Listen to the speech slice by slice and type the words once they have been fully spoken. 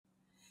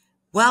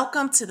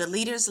Welcome to the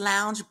Leaders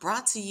Lounge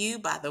brought to you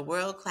by the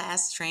World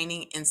Class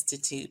Training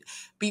Institute.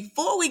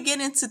 Before we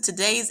get into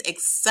today's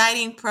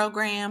exciting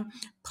program,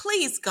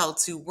 please go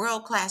to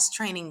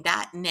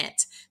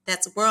worldclasstraining.net.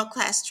 That's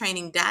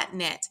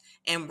worldclasstraining.net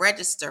and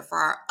register for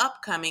our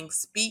upcoming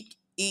Speak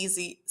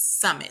Easy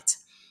Summit.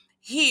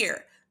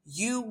 Here,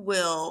 you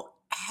will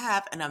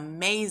have an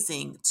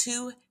amazing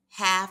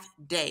 2.5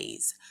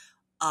 days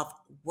of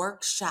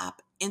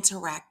workshop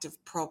interactive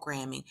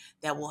programming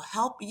that will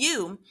help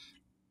you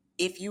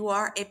if you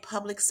are a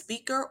public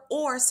speaker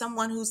or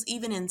someone who's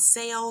even in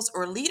sales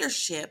or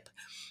leadership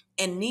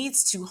and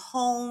needs to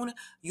hone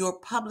your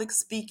public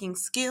speaking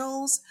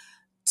skills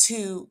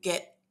to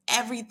get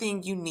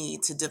everything you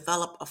need to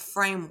develop a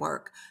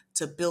framework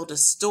to build a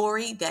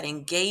story that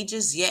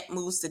engages yet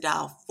moves the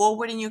dial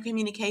forward in your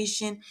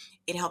communication.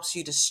 It helps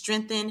you to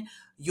strengthen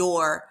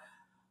your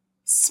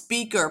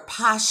speaker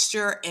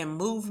posture and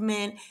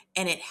movement,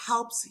 and it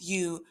helps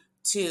you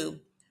to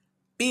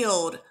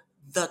build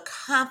the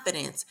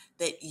confidence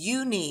that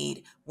you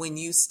need when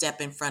you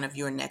step in front of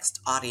your next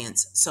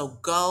audience. So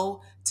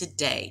go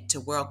today to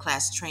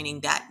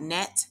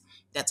worldclasstraining.net.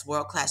 That's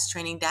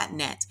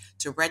worldclasstraining.net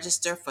to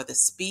register for the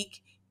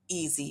Speak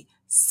Easy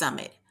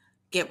Summit.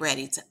 Get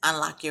ready to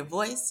unlock your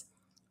voice,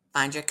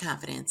 find your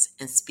confidence,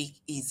 and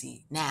speak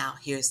easy. Now,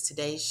 here's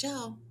today's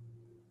show.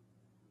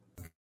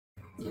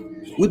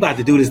 We about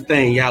to do this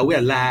thing, y'all.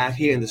 We're live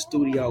here in the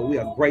studio. We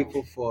are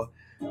grateful for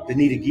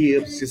Danita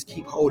Gibbs. Just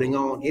keep holding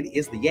on. It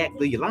is the Yak,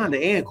 the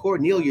Yolanda and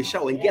Cornelia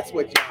show. And guess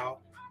what, y'all?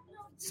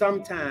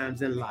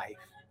 Sometimes in life,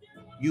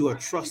 you are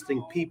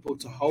trusting people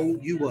to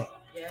hold you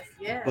up.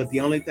 Yes. But the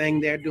only thing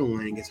they're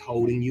doing is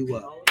holding you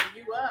up.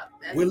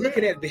 We're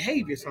looking at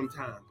behavior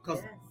sometimes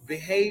because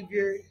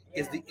behavior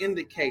is the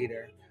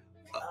indicator.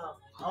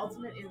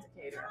 Ultimate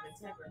indicator of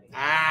integrity.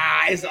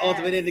 It's the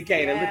ultimate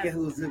indicator. Look at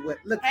who's what.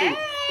 Look who.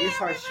 It's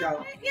her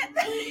show.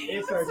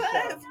 It's her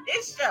show.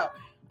 It's show.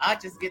 I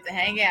just get to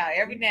hang out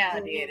every now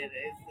and then.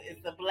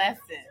 It's a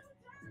blessing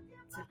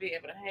to be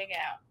able to hang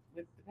out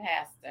with the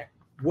pastor.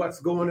 What's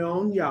going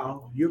on,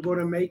 y'all? You're going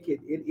to make it.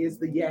 It is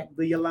the Yak,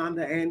 the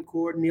Yolanda and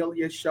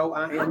Cornelia show.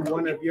 I am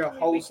one of your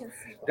hosts,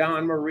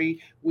 Don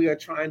Marie. We are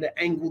trying to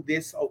angle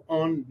this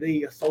on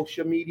the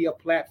social media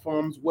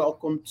platforms.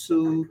 Welcome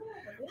to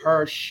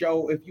her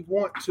show. If you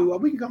want to, I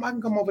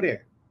can come over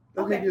there.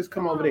 Let me just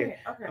come over there.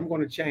 Okay. I'm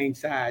going to change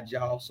sides,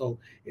 y'all. So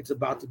it's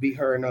about to be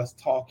her and us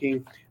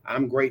talking.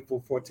 I'm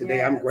grateful for today.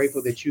 Yes. I'm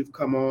grateful that you've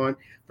come on.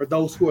 For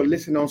those who are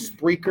listening on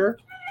Spreaker,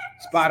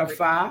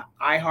 Spotify,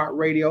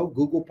 iHeartRadio,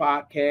 Google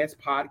Podcasts,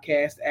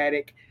 Podcast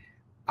Addict,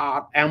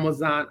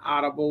 Amazon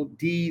Audible,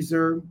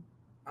 Deezer,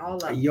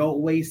 Your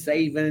Way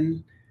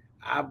Saving.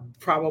 I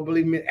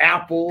probably miss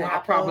Apple. I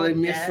probably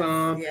miss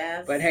some.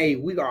 Yes. But hey,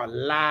 we are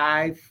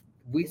live.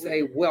 We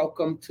say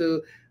welcome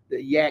to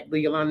the Yak, the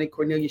Yolanda and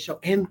Cornelia show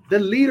and the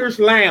Leaders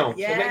Lounge.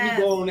 Yes, so let me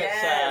go on that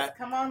side.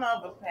 Come on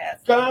over,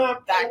 Pastor.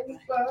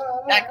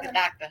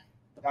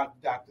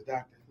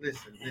 Doctor.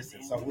 Listen.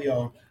 So we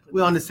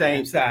on the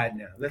same side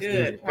now. Let's do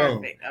it.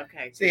 Perfect. Boom.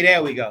 Okay. See,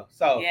 there we go.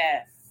 So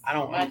yes. I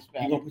don't. You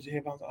gonna put your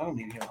headphones on? I don't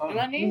need headphones. Do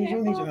I need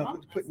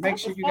headphones? Make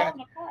sure you got.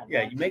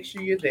 Yeah, you make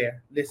sure you're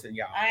there. Listen,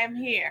 y'all. I am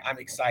here. I'm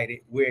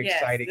excited. We're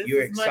excited.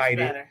 You're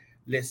excited.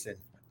 Listen,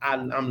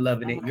 I'm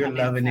loving it. You're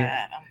loving it.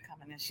 I'm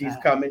coming inside. She's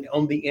coming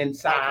on the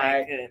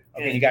inside.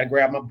 Okay, you got to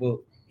grab my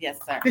book. Yes,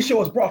 sir. This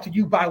show is brought to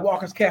you by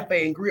Walker's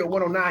Cafe and Grill,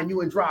 109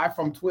 Ewan Drive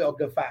from 12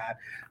 to 5.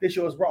 This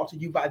show is brought to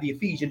you by the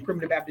Ephesian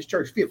Primitive Baptist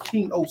Church,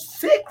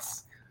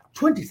 1506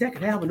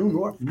 22nd Avenue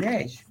North,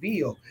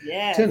 Nashville,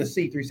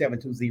 Tennessee,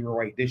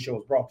 37208. This show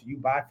is brought to you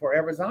by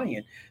Forever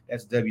Zion.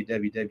 That's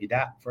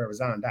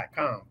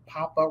www.foreverzion.com.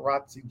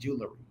 Paparazzi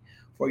Jewelry.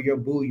 For your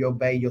boo, your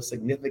bae, your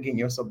significant,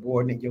 your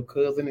subordinate, your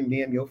cousin, and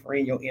them, your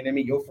friend, your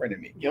enemy, your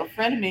frenemy. Your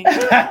frenemy.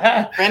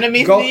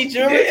 Frenemies need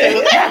jewelry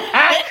too.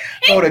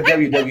 Go to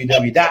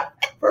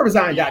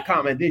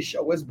www.foreverzion.com, and this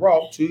show is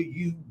brought to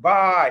you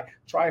by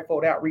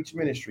Trifold Outreach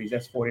Ministries.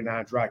 That's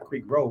 49 Dry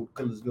Creek Road,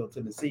 Taylorsville,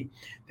 Tennessee.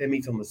 That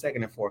meets on the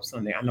second and fourth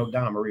Sunday. I know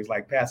Don Marie is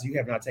like, Pastor, you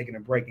have not taken a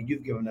break, and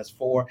you've given us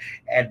 4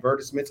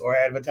 advertisements or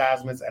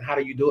advertisements. And how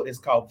do you do it? It's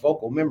called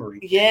vocal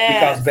memory. Yes.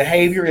 Because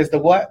behavior is the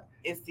what?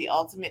 It's the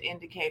ultimate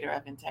indicator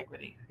of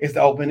integrity. It's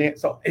the open end.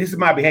 So this is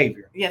my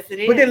behavior. Yes, it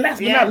is. But then last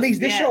but not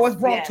least, this show is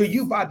brought to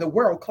you by the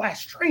World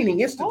Class Training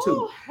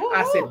Institute.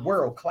 I said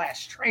World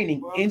Class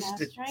Training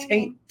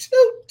Institute.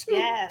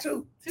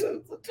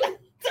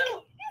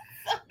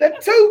 The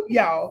two,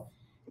 y'all.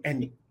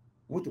 And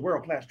with the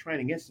World Class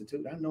Training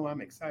Institute, I know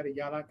I'm excited,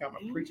 y'all. I got my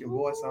preaching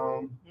voice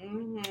on.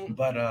 Mm-hmm.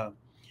 But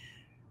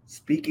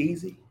speak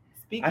easy.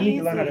 I need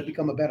to learn how to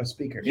become a better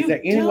speaker. Is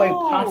there any way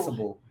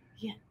possible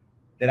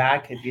that I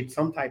could get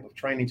some type of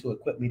training to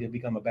equip me to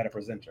become a better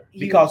presenter?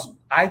 Because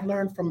I've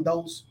learned from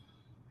those,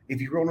 if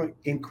you want to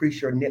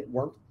increase your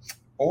network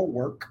or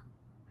work,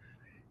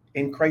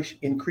 increase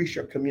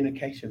your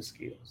communication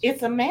skills.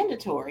 It's a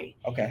mandatory.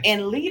 Okay.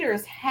 And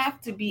leaders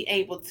have to be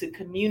able to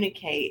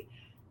communicate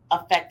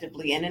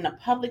effectively. And in a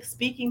public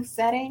speaking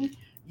setting,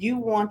 you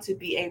want to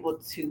be able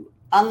to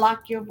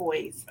unlock your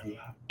voice,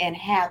 and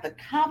have the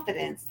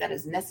confidence that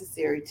is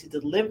necessary to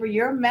deliver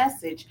your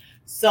message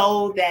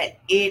so that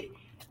it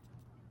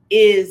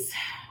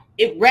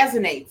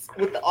resonates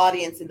with the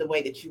audience in the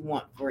way that you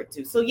want for it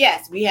to. So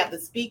yes, we have the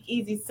Speak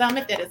Easy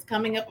Summit that is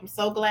coming up. I'm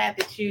so glad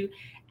that you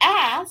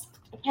asked,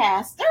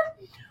 Pastor,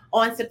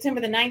 on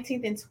September the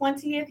 19th and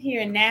 20th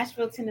here in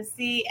Nashville,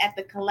 Tennessee at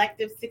the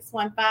Collective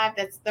 615.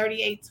 That's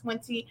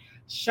 3820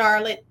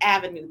 Charlotte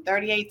Avenue.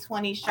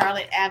 3820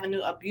 Charlotte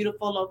Avenue, a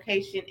beautiful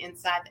location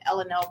inside the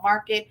L&L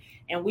Market.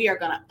 And we are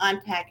going to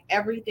unpack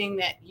everything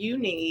that you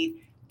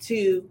need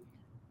to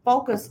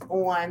focus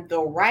on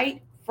the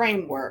right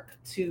framework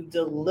to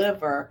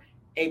deliver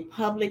a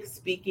public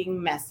speaking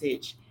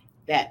message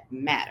that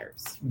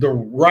matters. The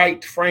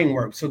right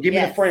framework. So give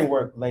me the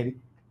framework,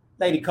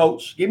 lady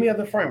coach. Give me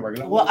the framework.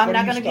 Well, I'm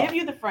not going to give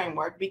you the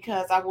framework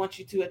because I want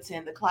you to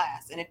attend the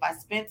class. And if I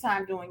spent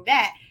time doing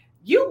that,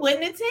 you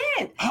wouldn't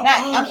attend.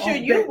 I'm sure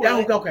you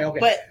would.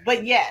 Okay.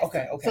 But yes.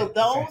 Okay. So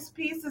those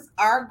pieces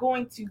are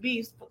going to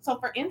be. So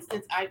for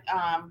instance,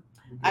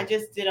 I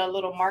just did a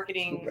little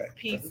marketing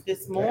piece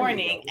this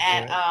morning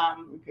at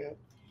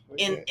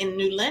in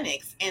New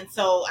Lenox, and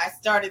so I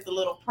started the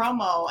little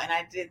promo, and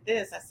I did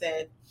this. I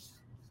said,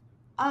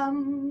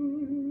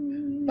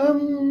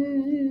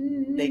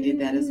 They did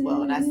that as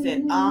well, and I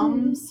said,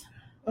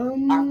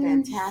 are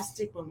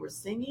fantastic when we're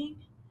singing,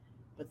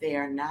 but they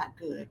are not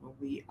good when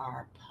we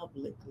are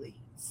publicly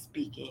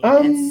speaking.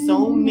 And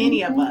so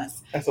many of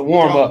us that's a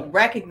warm up.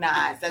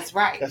 Recognize that's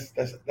right.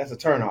 That's a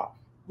turn off.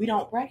 We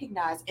don't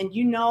recognize, and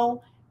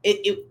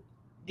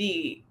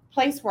the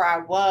place where I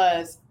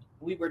was,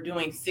 we were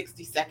doing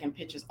 60-second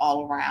pitches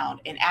all around.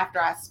 And after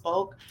I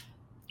spoke,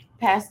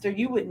 Pastor,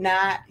 you would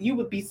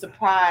be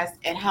surprised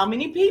at how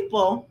many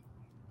people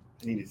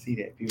need to see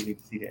that. People need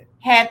to see that.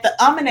 Had the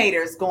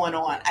uminators going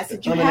on. I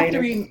said, you have to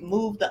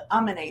remove the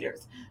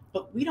uminators.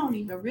 But we don't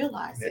even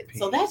realize it.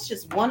 So that's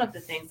just one of the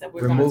things that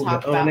we're going to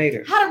talk about.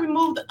 How to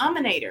remove the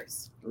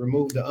uminators.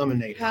 Remove the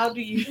uminators. How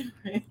do you?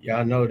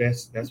 Y'all know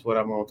that's what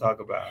I'm going to talk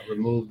about.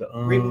 Remove the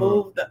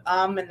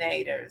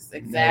uminators.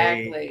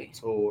 Exactly.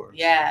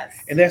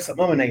 Yes. And there's some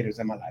uminators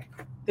in my life.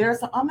 There are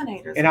some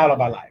uminators in all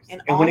of our lives.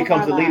 And when it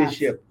comes to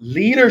leadership,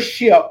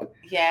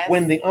 yes.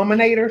 When the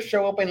uminators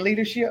show up in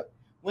leadership,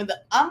 when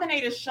the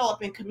uminators show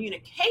up in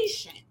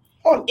communication,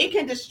 it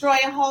can destroy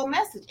a whole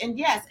message. And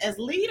yes, as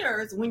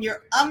leaders, when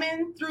you're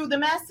umming through the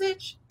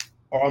message,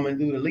 or umming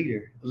through the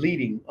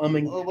leading,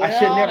 umming. Well, I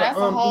should never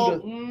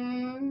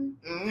through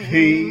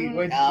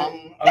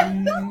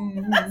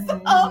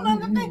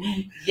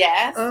the.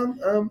 Yes.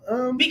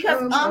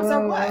 Because ums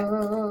are what?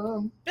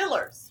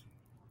 Fillers.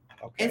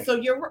 Okay. And so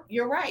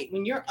you're right.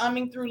 When you're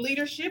umming through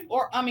leadership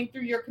or umming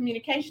through your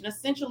communication,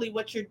 essentially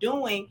what you're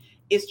doing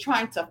is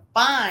trying to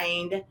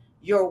find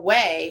your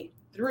way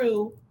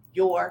through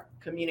your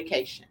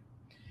communication.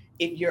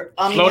 If you're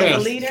umming as a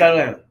leader, slow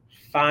down.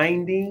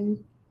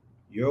 Finding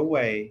your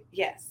way.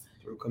 Yes.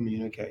 Through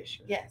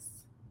communication. Yes.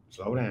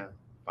 Slow down.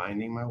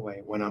 Finding my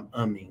way when I'm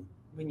umming.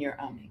 When you're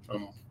umming.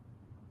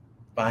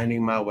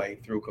 Finding my way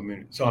through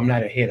communication. So I'm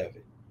not ahead of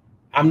it.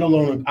 I'm no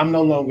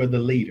longer the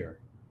leader.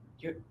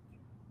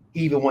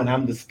 Even when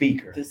I'm the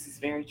speaker. This is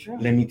very true.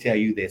 Let me tell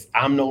you this.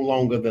 I'm no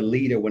longer the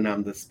leader when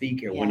I'm the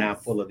speaker, when I'm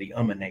full of the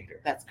uminator.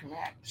 That's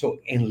correct. So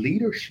in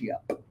leadership,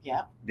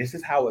 this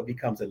is how it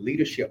becomes a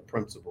leadership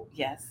principle.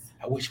 Yes.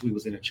 I wish we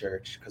was in a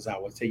church because I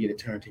would tell you to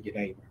turn to your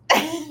neighbor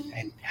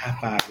and high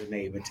five your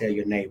neighbor and tell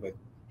your neighbor,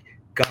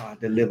 God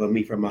deliver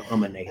me from my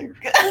uminator.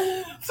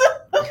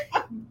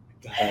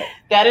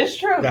 That is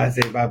true. God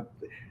said,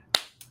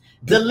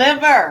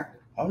 deliverance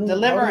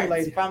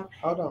from.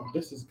 Hold on.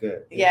 This is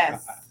good.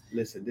 Yes.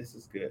 Listen, this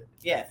is good.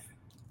 Yes.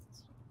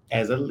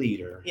 As a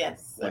leader,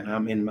 yes, when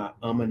I'm in my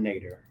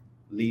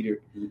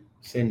leader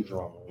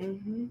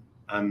syndrome,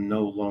 I'm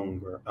no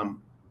longer,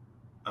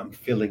 I'm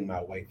feeling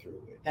my way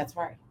through it. That's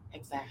right.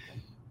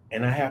 Exactly.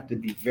 And I have to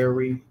be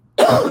very,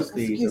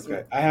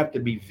 I have to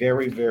be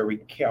very, very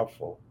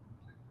careful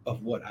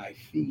of what I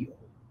feel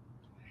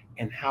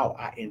and how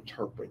I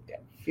interpret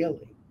that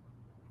feeling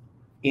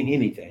in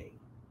anything.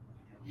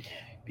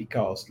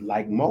 Because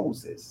like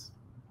Moses,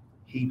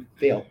 he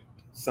felt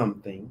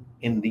something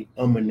in the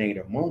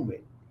uminator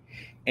moment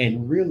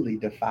and really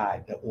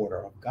defied the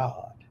order of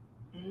God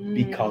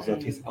because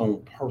of his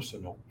own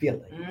personal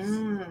feelings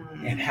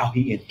and how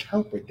he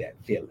interpreted that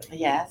feeling.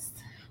 Yes.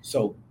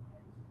 So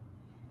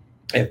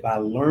if I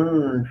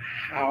learn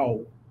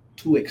how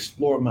to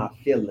explore my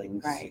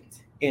feelings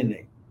in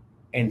it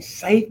and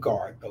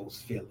safeguard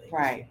those feelings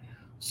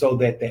so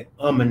that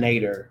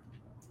uminator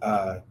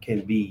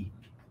can be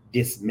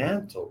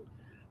dismantled,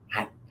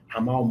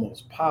 I'm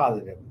almost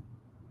positive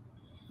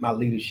my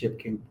leadership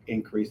can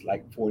increase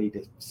like 40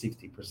 to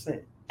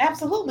 60%.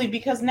 Absolutely,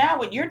 because now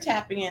what you're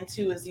tapping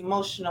into is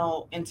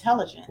emotional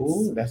intelligence.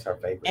 Ooh, that's our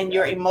favorite. And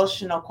your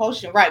emotional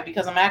quotient, right?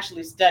 Because I'm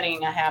actually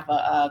studying. I have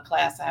a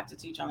class I have to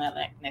teach on that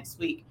next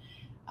week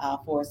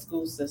for a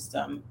school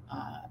system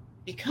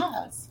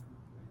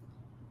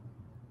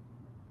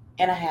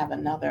and I have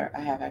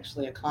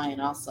actually a client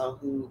also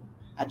who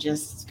I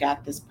just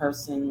got this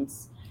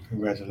person's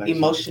Congratulations.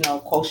 emotional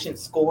quotient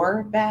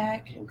score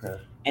back. Okay.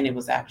 And it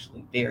was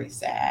actually very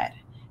sad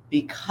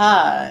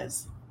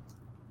because,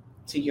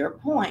 to your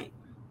point,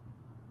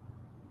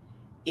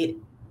 it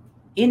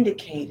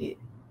indicated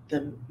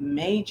the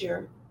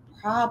major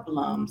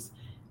problems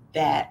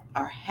that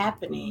are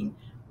happening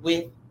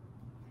with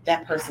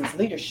that person's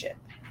leadership.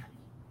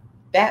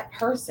 That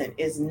person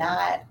is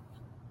not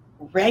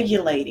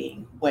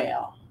regulating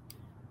well,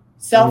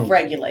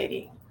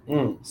 self-regulating,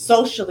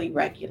 socially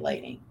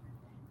regulating.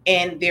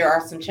 And there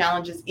are some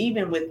challenges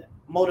even with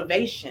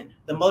motivation.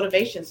 The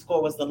motivation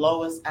score was the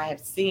lowest I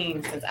have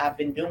seen since I've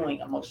been doing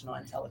emotional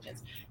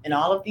intelligence. And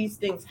all of these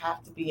things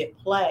have to be at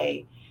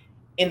play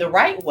in the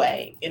right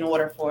way in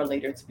order for a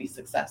leader to be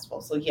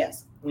successful. So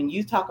yes, when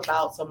you talk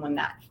about someone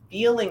not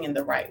feeling in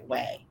the right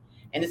way,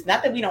 and it's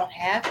not that we don't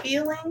have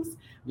feelings,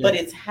 but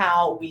it's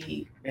how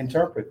we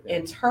interpret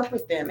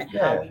them and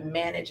how we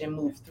manage and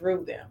move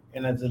through them.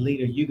 And as a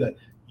leader,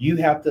 you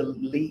have to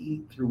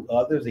lead through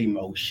others'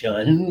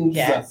 emotions,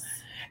 yes,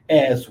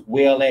 as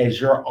well as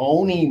your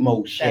own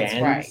emotions.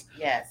 That's right.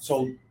 Yes.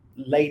 So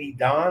Lady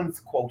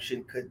Dawn's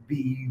quotient could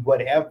be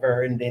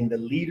whatever, and then the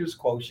leader's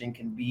quotient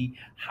can be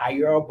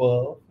higher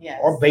above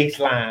or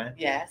baseline.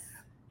 Yes.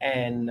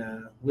 And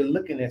we're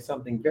looking at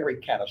something very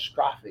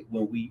catastrophic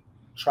when we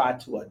try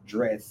to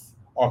address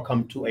or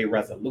come to a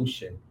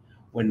resolution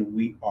when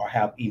we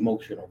have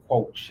emotional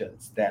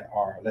quotients that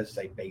are, let's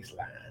say,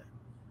 baseline.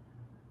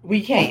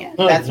 We can.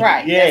 That's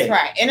right. That's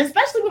right. And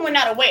especially when we're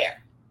not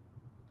aware.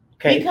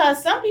 Okay.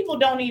 Because some people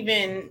don't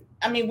even,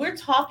 we're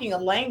talking a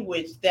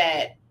language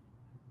that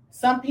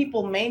some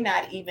people may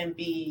not even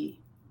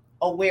be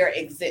aware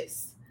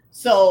exists.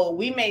 So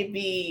we may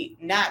be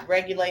not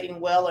regulating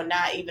well or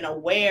not even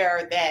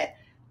aware that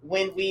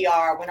when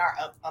our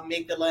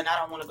amygdala, and I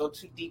don't want to go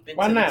too deep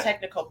into the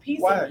technical piece.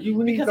 Why?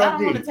 Because I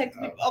don't want to take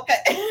people.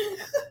 Okay.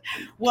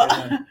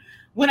 Well,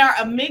 when our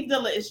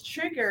amygdala is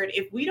triggered,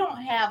 if we don't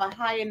have a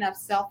high enough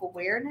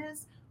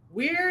self-awareness,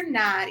 we're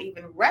not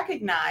even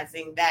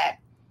recognizing that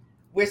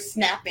we're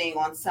snapping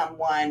on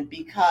someone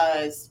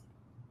because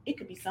it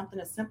could be something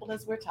as simple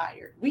as we're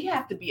tired. We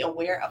have to be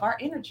aware of our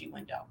energy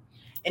window.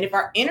 And if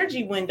our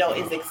energy window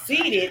is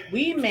exceeded,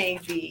 we may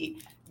be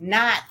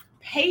not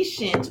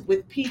patient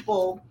with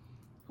people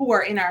who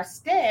are in our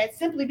stead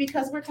simply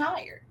because we're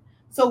tired.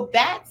 So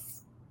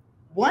that's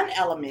one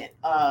element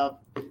of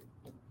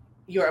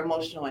your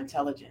emotional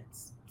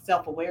intelligence,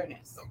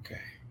 self-awareness.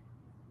 Okay.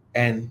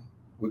 And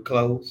we're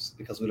close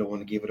because we don't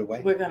want to give it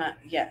away. We're going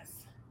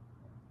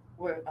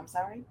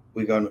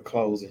to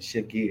close and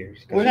shift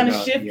gears. We're going to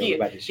shift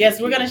gears.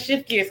 Yes, we're going to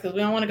shift gears because we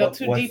don't want to go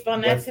too deep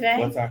on that today.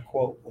 What's our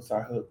quote? What's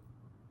our hook?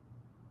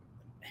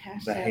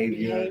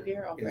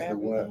 Behavior over is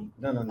everything.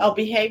 What? No. Oh,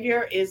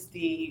 behavior is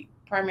the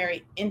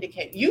primary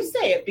indicator. You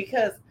say it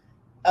because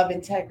of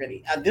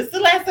integrity. This is the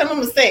last time I'm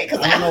going to say it.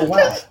 I don't know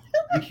why.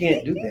 You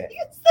can't do that.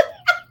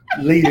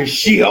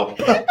 Leadership.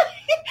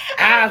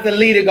 How's the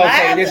leader going to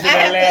say this is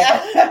my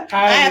last?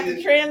 I have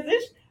to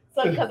transition.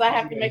 So because I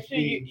have to make sure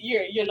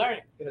you're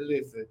learning.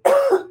 Listen.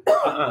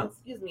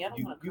 Excuse me. I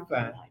don't want to. You're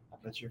fine.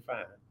 But you're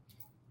fine.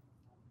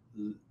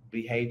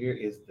 Behavior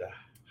is the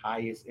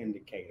highest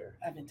indicator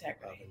of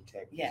integrity.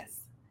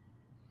 Yes.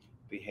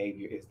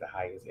 Behavior is the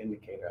highest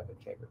indicator of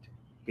integrity.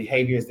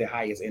 Behavior is the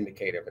highest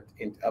indicator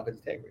of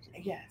integrity.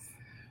 Yes.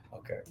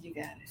 Okay. You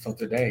got it. So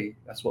today,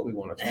 that's what we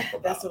want to talk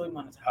about. That's what we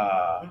want to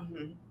talk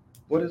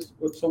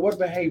about. What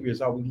behaviors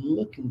are we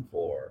looking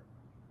for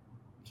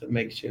to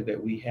make sure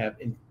that we have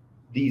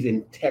these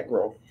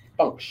integral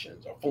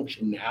functions or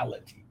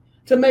functionality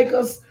to make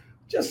us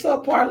just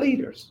subpar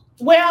leaders?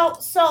 Well,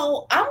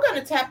 so I'm going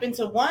to tap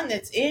into one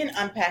that's in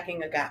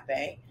Unpacking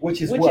Agape,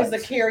 which is a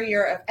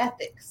carrier of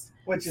ethics.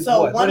 Which is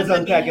so what is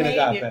Unpacking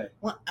Agape?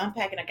 Well,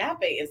 Unpacking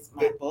Agape is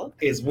my book.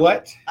 Is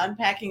what?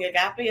 Unpacking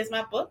Agape is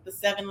my book, The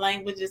 7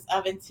 Languages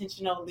of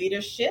Intentional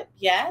Leadership.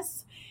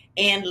 Yes.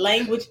 And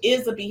language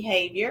is a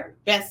behavior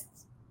best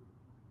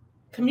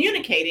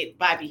communicated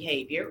by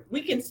behavior.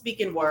 We can speak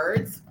in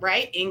words,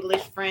 right?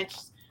 English, French,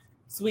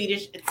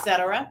 Swedish,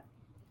 etc.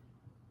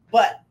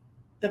 But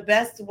the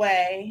best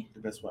way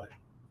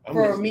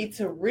for me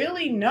to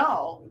really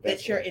know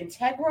that you're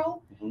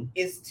integral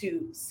is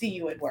to see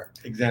you at work.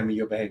 Examine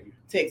your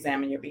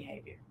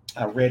behavior.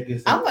 I read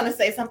this. I'm going to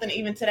say something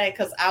even today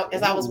because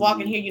as I was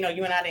walking here,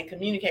 you and I didn't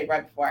communicate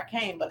right before I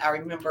came, but I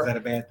remember. Is that a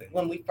bad thing?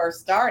 When we first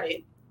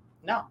started,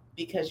 no,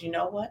 because you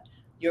know what?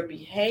 Your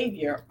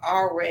behavior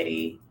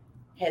already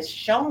has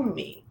shown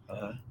me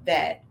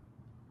that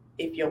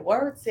if your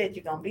word said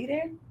you're going to be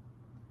there,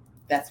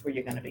 that's where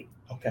you're going to be.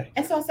 Okay.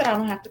 And so I said, I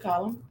don't have to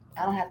call him.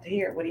 I don't have to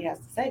hear what he has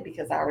to say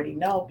because I already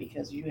know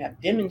because you have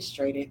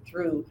demonstrated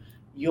through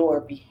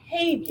your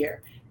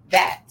behavior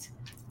that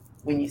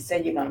when you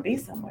say you're going to be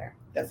somewhere,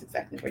 that's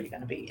exactly where you're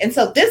going to be. And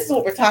so this is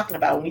what we're talking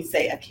about when we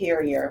say a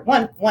carrier,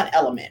 one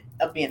element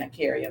of being a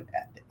carrier of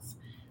ethics.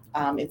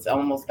 It's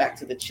almost back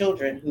to the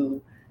children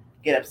who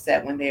get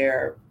upset when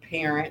their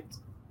parent,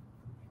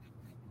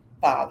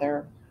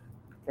 father,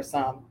 for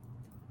some,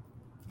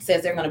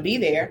 says they're going to be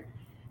there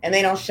and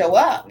they don't show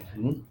up.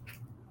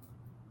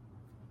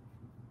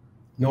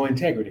 No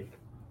integrity,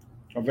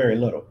 or very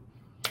little.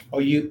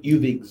 Or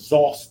you've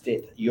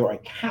exhausted your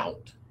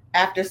account.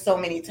 After so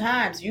many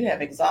times, you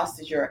have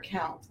exhausted your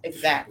account.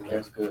 Exactly.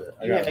 That's good.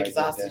 You have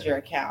exhausted your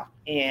account.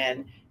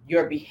 And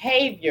your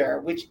behavior,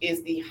 which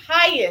is the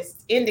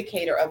highest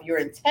indicator of your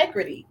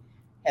integrity,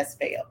 has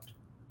failed.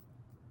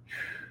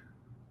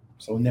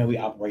 So now we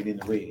operate in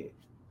the red,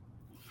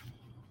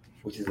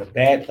 which is a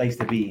bad place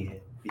to be in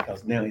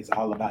because now it's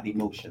all about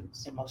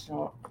emotions.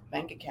 Emotional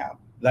bank account.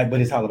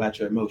 But it's all about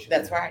your emotions.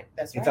 That's right.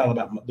 That's right. It's all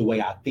about the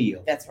way I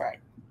feel. That's right.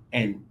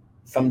 And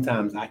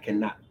sometimes I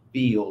cannot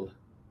feel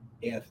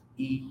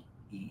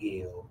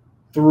FEEL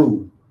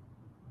through.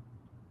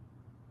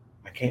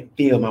 I can't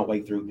feel my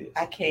way through this.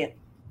 I can't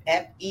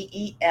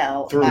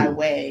FEEL my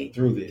way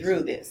through this.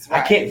 Through this.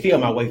 Right. I can't feel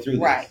my way through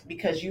this. Right,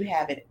 because you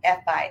have an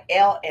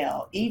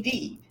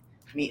FILLED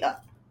me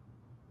up.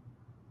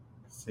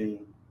 See.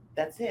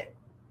 That's it.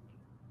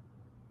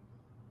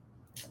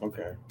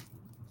 Okay.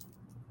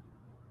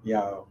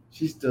 Y'all,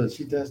 she does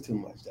too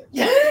much.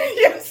 You're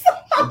so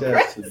she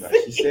does too much.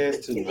 She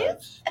says too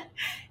much.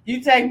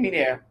 You take me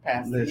there,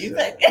 Pastor. Listen, You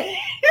take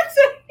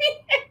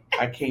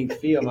I can't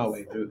feel my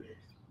way through this.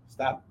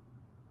 Stop.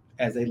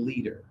 As a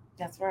leader.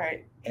 That's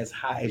right. As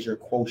high as your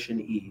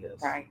quotient is.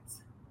 Right.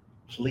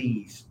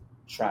 Please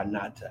try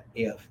not to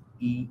FEEL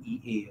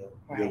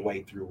your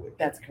way through it.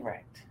 That's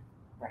correct.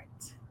 Right.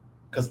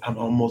 Because I'm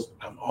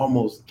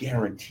almost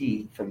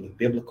guaranteed from the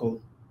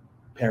biblical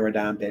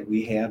paradigm that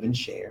we have and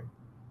share,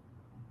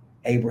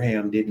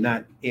 Abraham did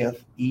not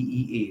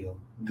FEEL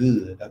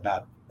good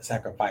about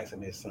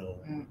sacrificing his son.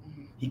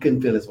 Mm-hmm. He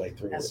couldn't feel his way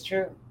through That's it.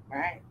 True.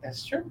 Right.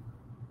 That's true.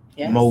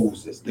 Yes.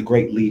 Moses, the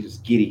great leaders,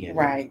 Gideon,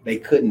 right? They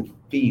couldn't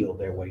feel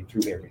their way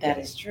through everything. That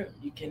is true.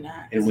 You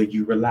cannot. And when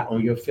you rely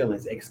on your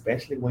feelings,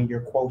 especially when you're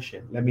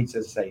quotient, let me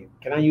just say,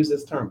 can I use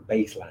this term,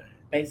 baseline?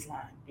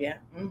 Baseline, yeah.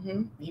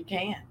 Mm-hmm. You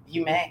can.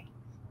 You may.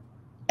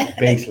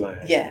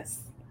 Baseline. Yes.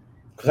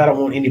 Because I don't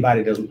want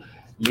anybody to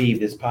leave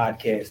this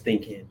podcast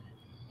thinking,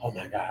 oh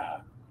my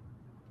God,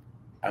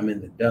 I'm in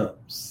the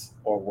dumps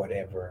or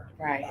whatever.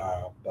 Right.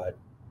 But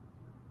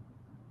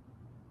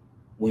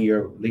when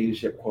your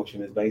leadership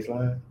quotient is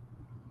baseline,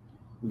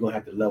 we're going to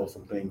have to level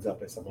some things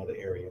up in some other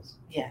areas.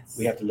 Yes.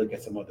 We have to look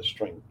at some other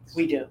strengths.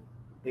 We do.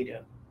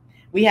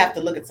 We have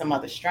to look at some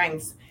other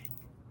strengths.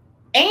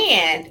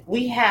 And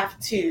we have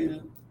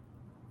to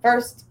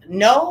first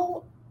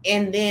know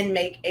and then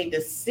make a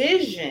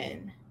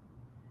decision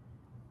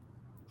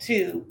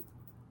to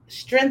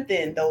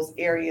strengthen those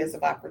areas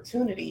of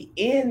opportunity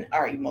in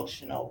our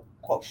emotional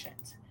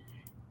quotient.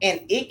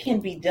 And it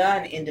can be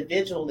done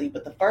individually.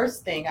 But the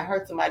first thing I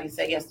heard somebody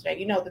say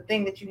yesterday, the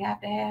thing that you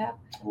have to have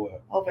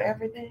over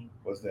everything?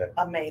 What's that?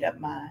 A made-up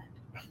mind.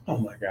 Oh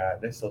my God,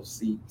 that's so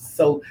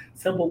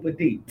simple but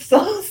deep.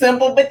 So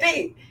simple but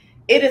deep.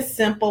 It is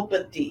simple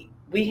but deep.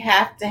 We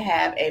have to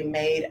have a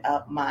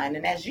made-up mind.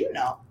 And as you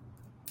know,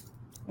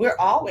 we're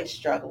always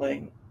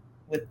struggling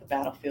with the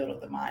battlefield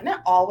of the mind.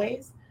 Not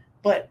always,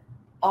 but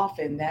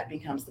often that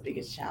becomes the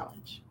biggest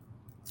challenge.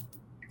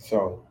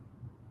 So,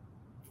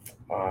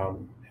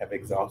 have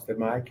exhausted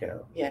my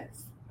account.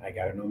 Yes. I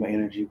got to know my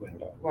energy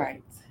window.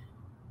 Right.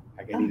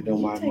 I got to know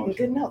my emotions.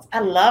 Good notes. I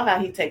love how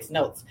he takes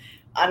notes.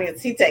 Audience,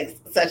 he takes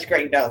such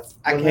great notes.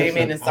 I came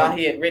in and saw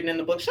he had written in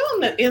the book. Show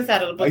him the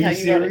inside of the book. Are you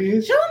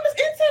serious? Show him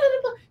the inside of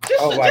the book.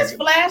 Just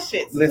flash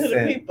it to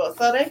the people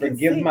so they can see.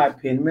 Forgive my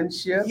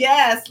penmanship.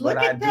 Yes, look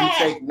at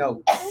that. I do take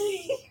notes.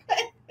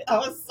 I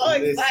was so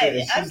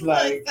excited. She's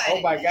like,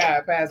 oh my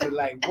God, Pastor,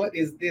 like, what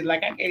is this?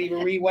 Like, I can't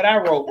even read what I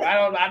wrote.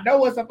 I know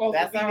what's supposed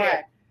to be there. That's all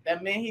right.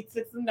 That meant he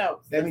took some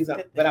notes. That means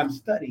but I'm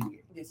studying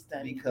it. You're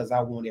studying. Because I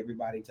want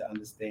everybody to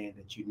understand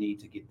that you need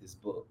to get this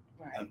book,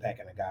 right.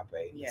 Unpacking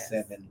Agape, yes.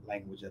 7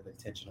 Language of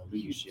Intentional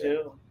Leadership. You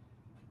do.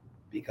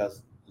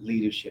 Because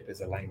leadership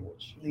is a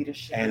language.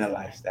 Leadership and a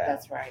lifestyle.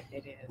 That's right.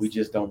 It is. We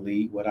just don't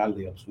lead with our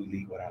lips. We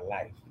lead with our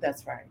life.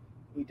 That's right.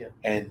 We do.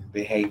 And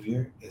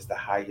behavior is the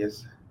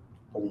highest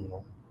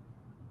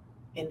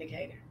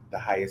indicator. The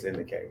highest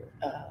indicator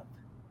of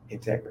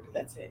integrity.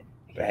 That's it.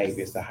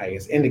 Behavior is the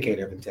highest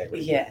indicator of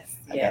integrity. Yes.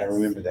 I got to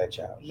remember that,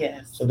 child.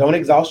 Yes. So don't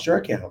exhaust your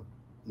account.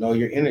 Know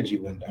your energy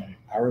window. Mm-hmm.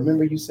 I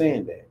remember you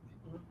saying that.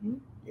 Mm-hmm.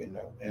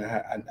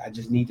 And I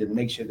just need to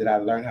make sure that I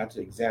learn how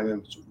to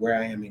examine where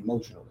I am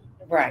emotionally.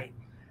 Right.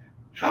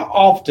 How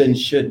often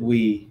should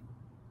we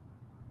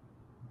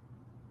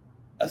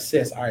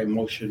assess our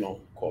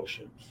emotional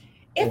quotient?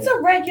 It's a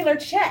regular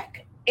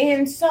check.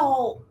 And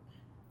so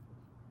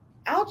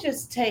I'll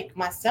just take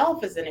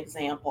myself as an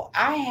example.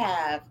 I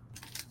have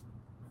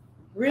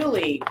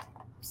really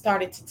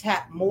started to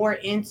tap more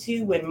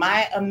into when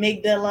my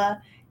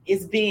amygdala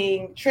is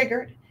being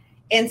triggered.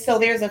 And so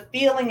there's a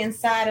feeling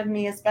inside of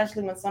me,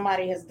 especially when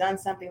somebody has done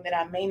something that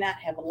I may not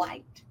have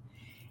liked.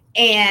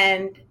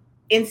 And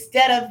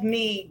instead of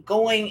me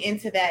going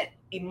into that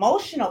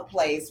emotional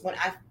place, when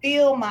I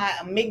feel my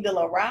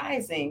amygdala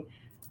rising,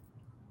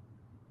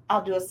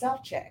 I'll do a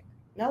self-check.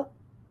 Nope.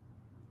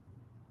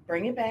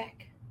 Bring it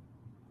back.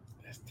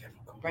 That's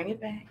difficult. Bring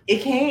it back.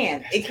 It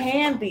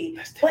can be,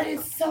 but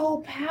it's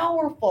so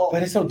powerful.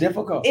 But it's so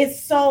difficult.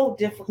 It's so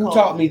difficult. Who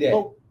taught me that?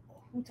 Who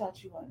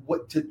taught you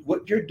what?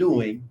 What you're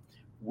doing?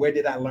 Where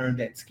did I learn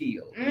that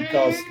skill?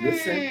 Because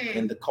listen,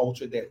 in the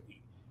culture that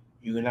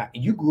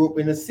you grew up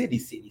in a city,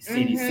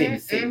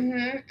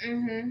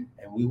 and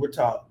we were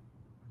taught,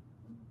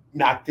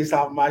 knock this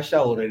off my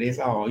shoulder. This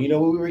on. You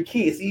know, when we were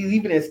kids,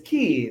 even as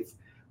kids,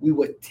 we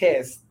would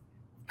test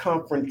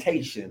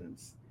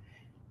confrontations.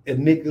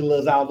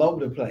 Amygdalas all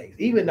over the place,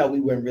 even though we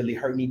weren't really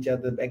hurting each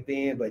other back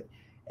then. But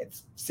at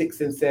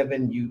 6 and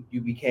 7,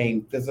 you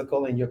became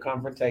physical in your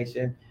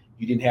confrontation.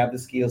 You didn't have the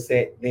skill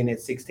set. Then at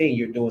 16,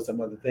 you're doing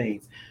some other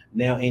things.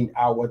 Now in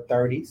our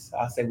 30s,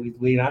 I say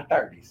we in our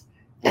 30s.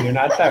 We're in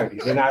our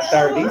 30s. In our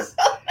 30s.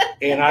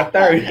 In our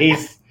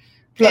 30s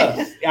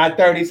plus. Our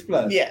 30s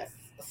plus. Yes.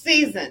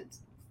 Seasoned.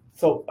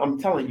 So I'm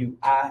telling you,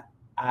 I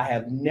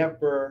have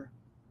never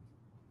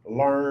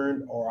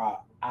learned or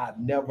I've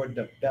never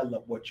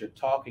developed what you're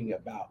talking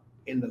about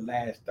in the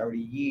last 30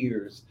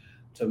 years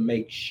to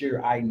make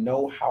sure I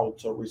know how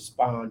to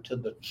respond to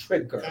the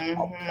trigger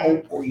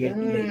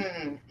appropriately.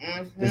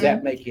 Does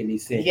that make any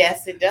sense?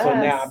 Yes, it does. So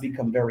now I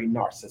become very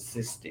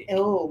narcissistic.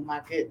 Oh my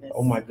goodness.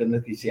 Oh my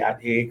goodness. You see, here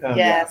it comes.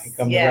 Yes, Here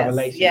comes the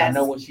revelation. Yes. I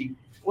know what she.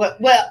 Well,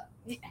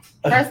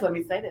 first let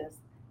me say this.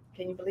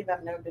 Can you believe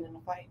I've never been in a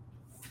fight?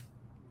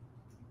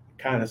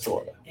 Kind of,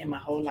 sort of. In my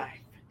whole life.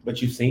 But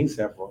you've seen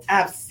several.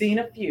 I've seen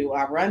a few.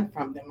 I run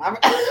from them. I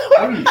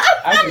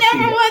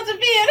never want to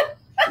be in.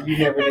 You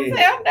never did.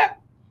 Never.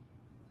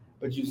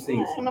 But you've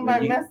seen.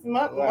 Nobody messing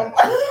up. Right.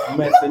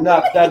 Messing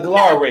up the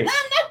glory.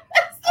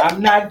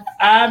 I'm not.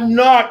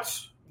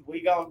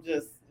 We gonna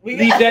just leave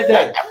that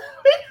there.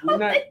 We're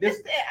not.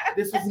 This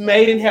was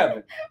made in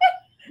heaven,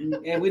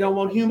 and we don't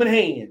want human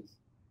hands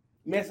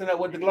messing up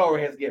what the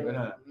glory has given,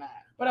 huh?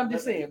 But I'm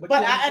just saying.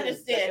 But I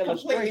understand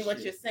completely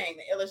what you're saying.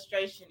 The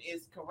illustration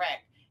is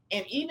correct.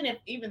 And even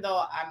though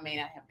I may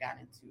not have gotten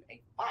into a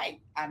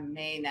fight, I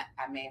may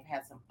have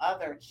had some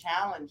other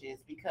challenges,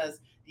 because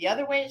the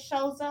other way it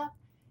shows up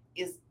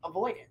is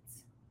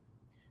avoidance.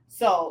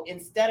 So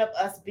instead of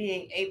us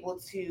being able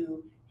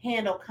to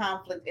handle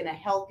conflict in a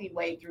healthy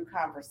way through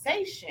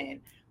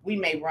conversation, we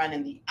may run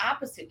in the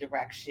opposite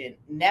direction,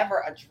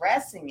 never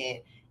addressing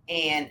it.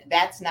 And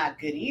that's not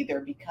good either,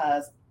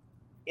 because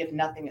if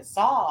nothing is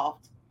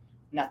solved,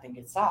 nothing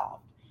gets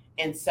solved.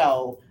 And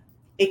so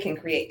it can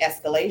create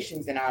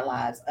escalations in our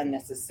lives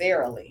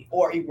unnecessarily,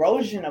 or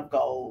erosion of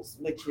goals,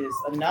 which is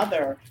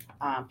another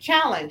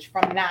challenge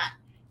from not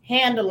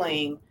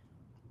handling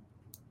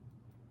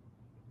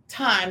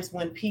times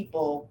when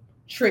people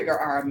trigger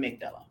our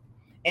amygdala.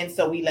 And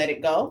so we let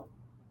it go,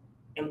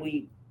 and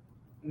we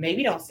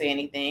maybe don't say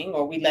anything,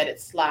 or we let it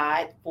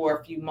slide for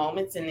a few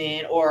moments, and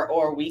then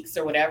or weeks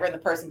or whatever, and the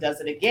person does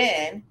it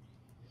again.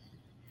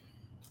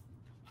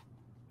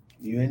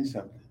 You're in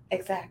something.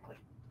 Exactly.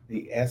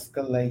 The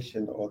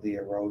escalation or the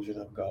erosion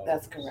of goals.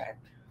 That's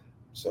correct.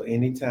 So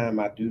anytime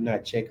I do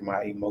not check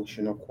my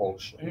emotional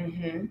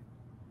quotient,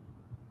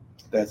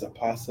 there's a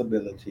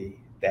possibility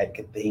that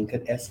thing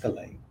could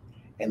escalate,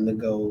 and the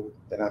goal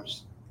that I'm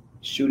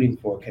shooting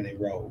for can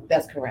erode.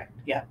 That's correct.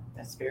 Yeah,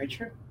 that's very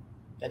true.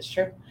 That's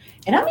true.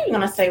 And I'm even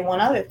going to say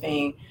one other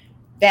thing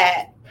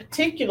that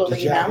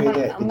particularly, I'm going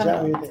to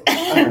go into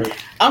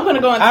the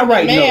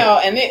mail,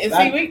 and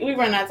we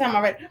run out of time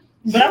already.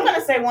 But I'm going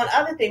to say one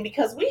other thing,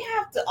 because we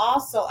have to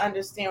also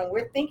understand, when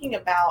we're thinking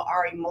about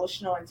our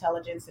emotional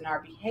intelligence and our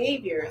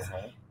behaviors,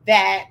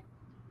 that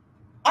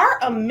our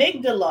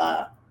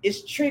amygdala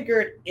is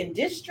triggered in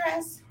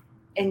distress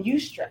and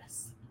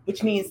eustress,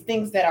 which means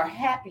things that are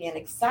happy and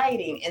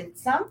exciting. And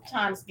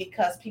sometimes,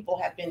 because people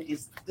have been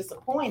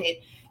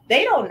disappointed,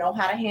 they don't know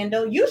how to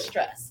handle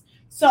eustress.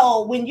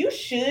 So when you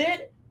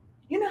should,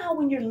 you know how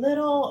when you're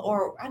little,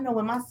 or I know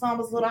when my son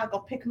was little, I'd go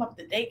pick him up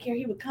at the daycare.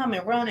 He would come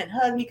and run and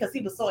hug me because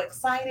he was so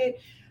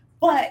excited.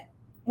 But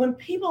when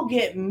people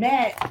get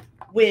met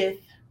with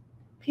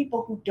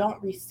people who don't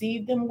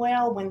receive them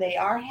well when they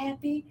are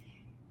happy,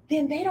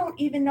 then they don't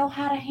even know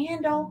how to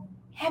handle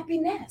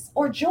happiness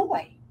or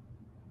joy.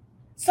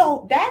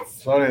 So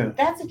that's a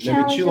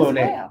challenge as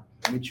well.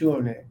 Let me chew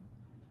on that.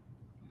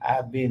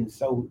 I've been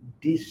so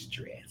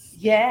distressed.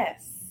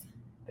 Yes.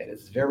 That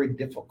it's very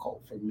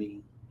difficult for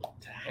me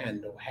to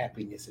handle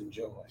happiness and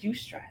joy.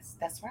 Eustress.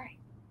 That's right.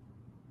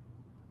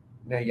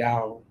 Now,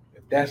 y'all,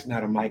 if that's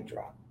not a mic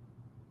drop,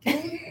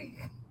 and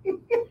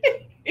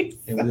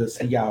we'll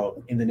see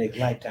y'all in the next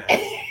lifetime.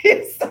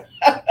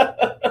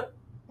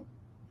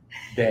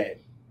 That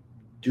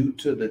due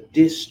to the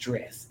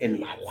distress in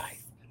my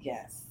life,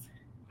 yes,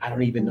 I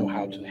don't even know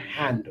how to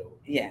handle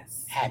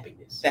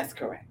happiness. That's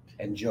correct.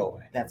 And joy.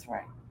 That's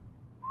right.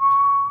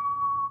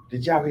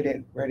 Did y'all hear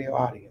that, radio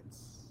audience?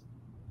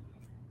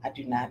 I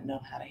do not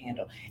know how to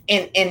handle.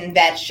 And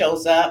that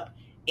shows up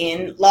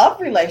in love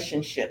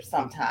relationships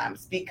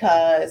sometimes,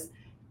 because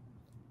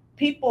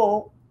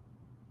people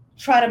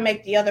try to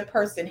make the other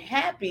person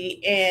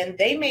happy, and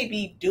they may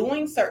be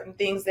doing certain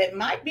things that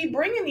might be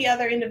bringing the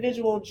other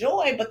individual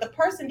joy, but the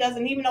person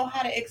doesn't even know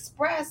how to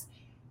express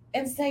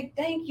and say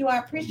thank you. I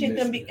appreciate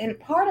them. Listen. And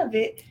part of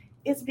it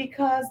is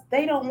because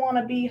they don't want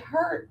to be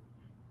hurt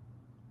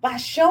by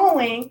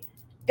showing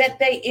that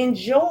they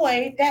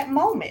enjoy that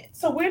moment.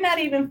 So we're not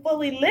even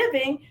fully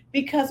living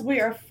because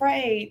we're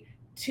afraid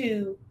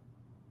to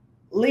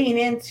lean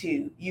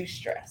into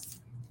eustress.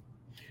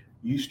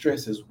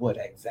 Eustress is what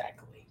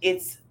exactly?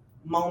 It's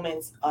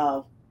moments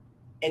of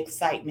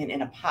excitement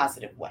in a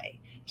positive way.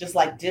 Just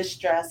like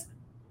distress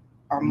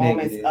are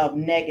moments of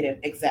negative.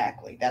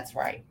 Exactly. That's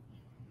right.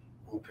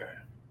 Okay.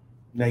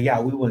 Now, yeah,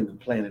 we weren't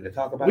planning to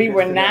talk about. We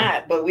were today.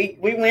 Not, but we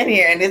went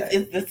here, and this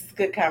is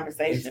good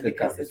conversation good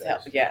because conversation. It's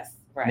helped. Yes,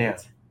 right. Now,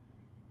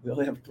 we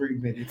only have 3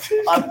 minutes.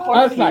 Of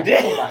course, we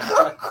did.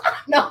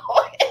 No,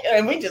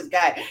 and we just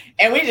got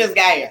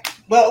here.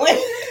 But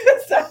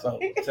so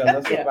tell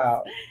us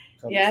about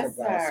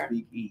sir.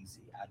 Speak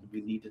Easy.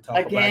 We need to talk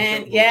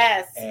again. About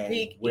yes, and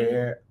Speak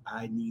where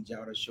I need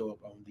y'all to show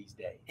up on these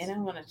days. And I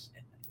want to.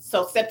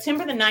 So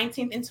September the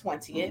 19th and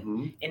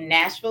 20th in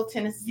Nashville,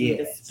 Tennessee,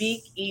 the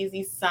Speak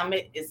Easy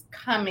Summit is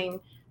coming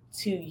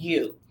to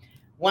you.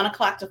 1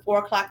 o'clock to 4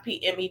 o'clock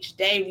p.m. each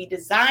day. We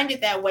designed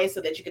it that way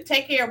so that you could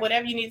take care of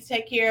whatever you need to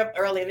take care of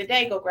early in the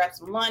day. Go grab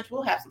some lunch.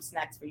 We'll have some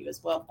snacks for you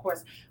as well, of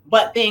course.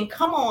 But then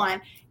come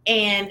on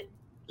and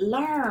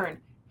learn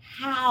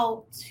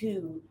how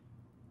to,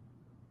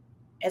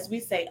 as we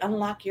say,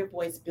 unlock your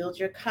voice, build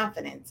your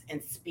confidence,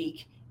 and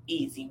speak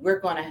easy. We're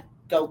going to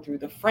go through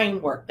the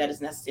framework that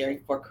is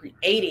necessary for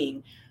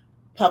creating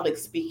public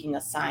speaking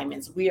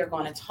assignments. We are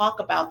going to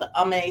talk about the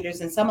uminators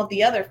and some of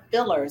the other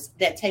fillers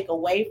that take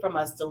away from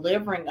us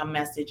delivering a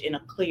message in a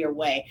clear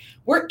way.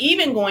 We're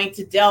even going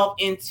to delve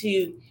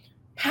into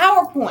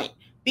PowerPoint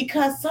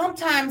because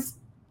sometimes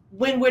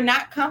when we're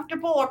not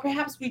comfortable or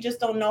perhaps we just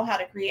don't know how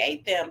to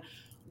create them,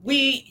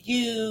 we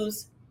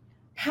use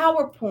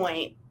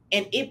PowerPoint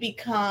and it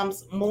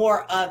becomes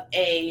more of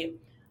a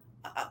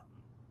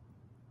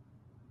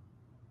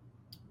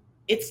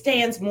it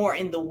stands more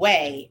in the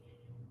way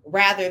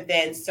rather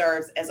than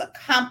serves as a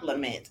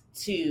complement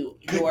to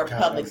your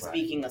public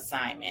speaking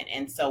assignment.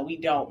 And so we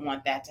don't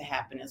want that to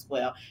happen as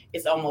well.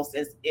 It's almost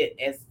as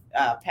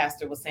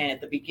Pastor was saying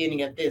at the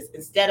beginning of this,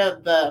 instead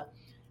of the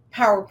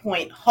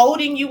PowerPoint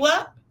holding you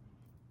up,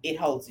 it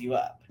holds you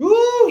up.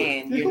 Ooh,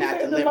 and you're not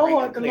delivering the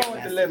Lord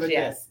delivered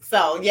yes. It.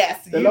 So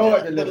yes, the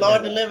Lord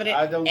delivered it,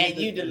 and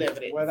you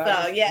delivered it.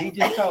 So yes. He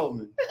just told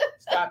me,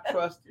 stop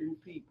trusting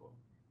people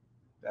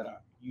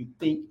that you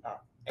think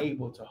are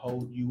able to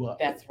hold you up.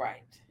 That's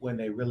right. When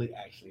they really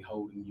actually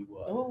holding you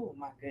up. Oh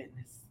my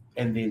goodness.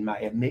 And then my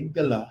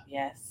amygdala.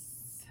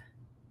 Yes.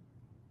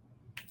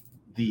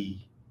 The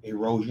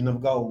erosion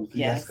of goals,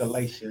 the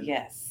escalation.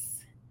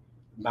 Yes.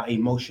 My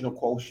emotional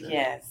quotient.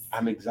 Yes.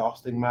 I'm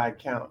exhausting my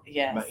account.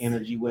 Yes. My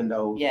energy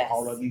windows. Yes.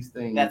 All of these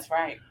things. That's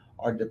right.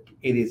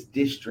 It is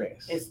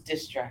distress. It's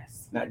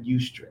distress. Not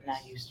eustress.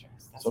 Not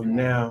eustress. So right.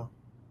 Now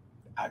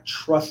I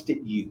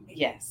trusted you.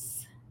 Yes.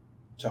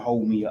 To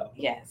hold me up.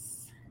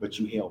 Yes. But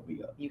you held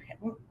me up. You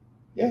have.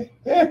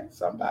 Yeah.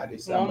 Somebody.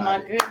 Oh my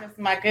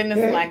goodness.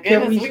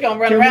 We're going to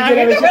run around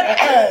here.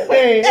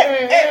 Hey.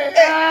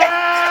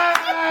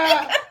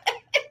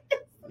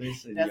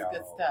 Listen, that's y'all.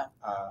 Good stuff.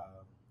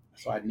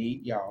 So I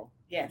need y'all.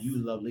 Yes. You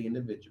lovely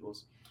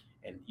individuals.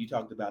 And you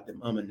talked about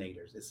them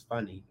uminators. It's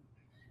funny.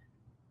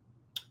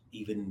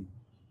 Even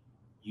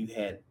you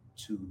had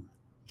to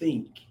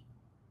think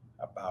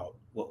about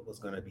what was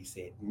going to be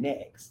said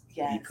next.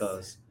 Yes.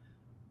 Because,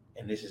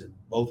 and this is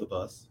both of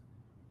us,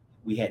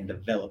 we hadn't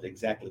developed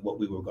exactly what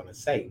we were going to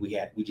say.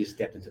 We just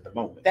stepped into the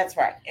moment. That's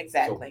right.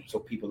 Exactly. So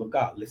people of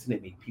God, listen to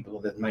me. People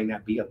that might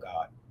not be of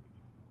God.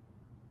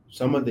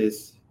 Some of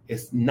this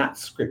is not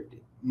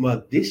scripted.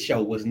 This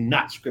show was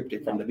not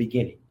scripted from the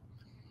beginning.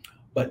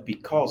 But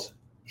because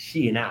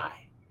she and I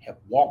have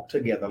walked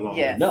together long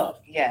enough.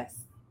 Yes.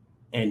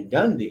 And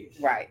done this.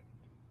 Right.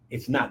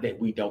 It's not that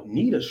we don't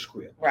need a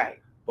script. Right.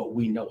 But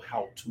we know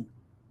how to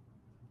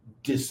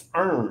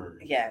discern.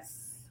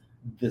 Yes.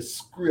 The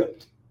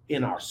script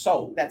in our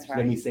soul. That's right.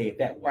 Let me say it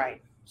that way.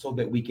 Right. So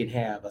that we can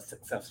have a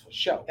successful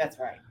show. That's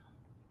right.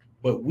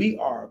 But we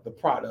are the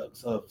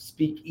products of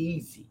Speak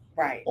Easy.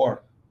 Right.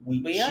 Or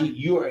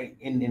you're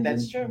in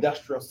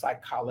industrial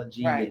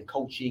psychology and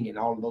coaching and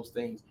all of those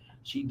things.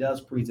 She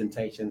does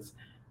presentations.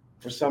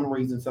 For some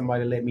reason,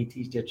 somebody let me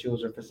teach their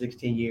children for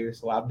 16 years.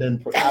 So I've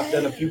done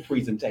a few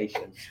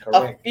presentations.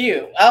 Correct.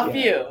 A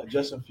few.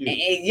 Just a few.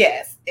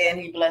 Yes. And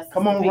he blessed.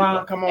 Come on,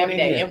 Ron. Come on in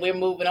here. And we're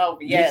moving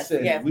over. Yes.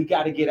 Listen, yes. We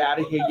got to get out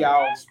of here,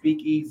 y'all.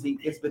 Speak Easy.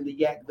 It's been the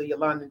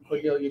Yolanda and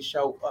Cornelia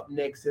show. Up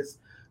next is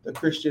the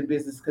Christian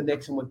Business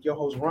Connection with your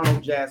host,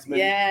 Ronald Jasmine.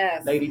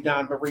 Yes. Lady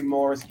Dawn Marie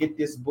Morris. Get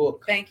this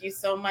book. Thank you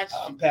so much,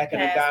 Unpacking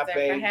Pastor,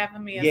 Agape. for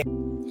having me. Yeah.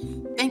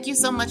 Thank you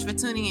so much for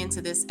tuning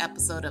into this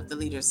episode of the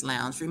Leaders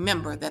Lounge.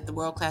 Remember that the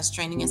World Class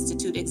Training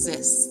Institute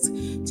exists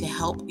to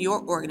help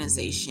your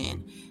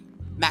organization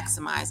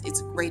maximize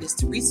its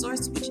greatest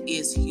resource, which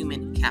is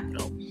human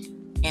capital.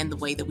 And the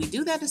way that we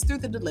do that is through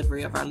the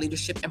delivery of our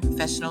leadership and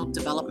professional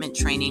development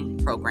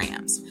training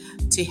programs.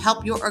 To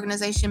help your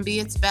organization be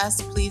its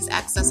best, please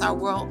access our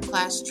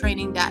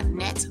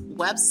worldclasstraining.net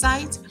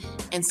website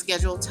and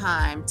schedule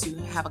time to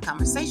have a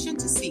conversation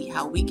to see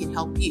how we can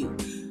help you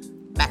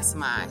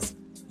maximize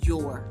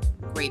your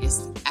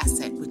greatest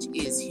asset, which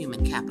is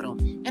human capital.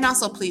 And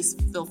also, please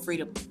feel free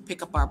to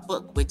pick up our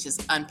book, which is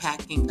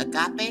Unpacking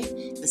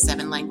Agape, the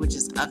 7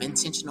 Languages of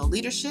Intentional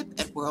Leadership,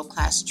 at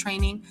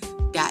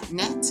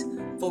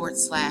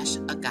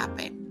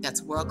worldclasstraining.net/agape.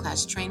 That's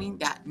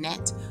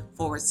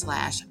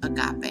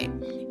worldclasstraining.net/agape.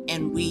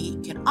 And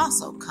we can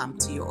also come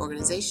to your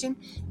organization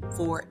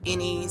for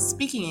any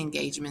speaking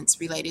engagements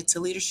related to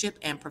leadership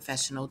and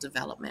professional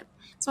development.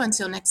 So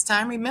until next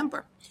time,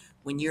 remember,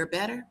 when you're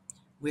better,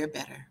 we're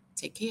better.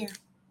 Take care.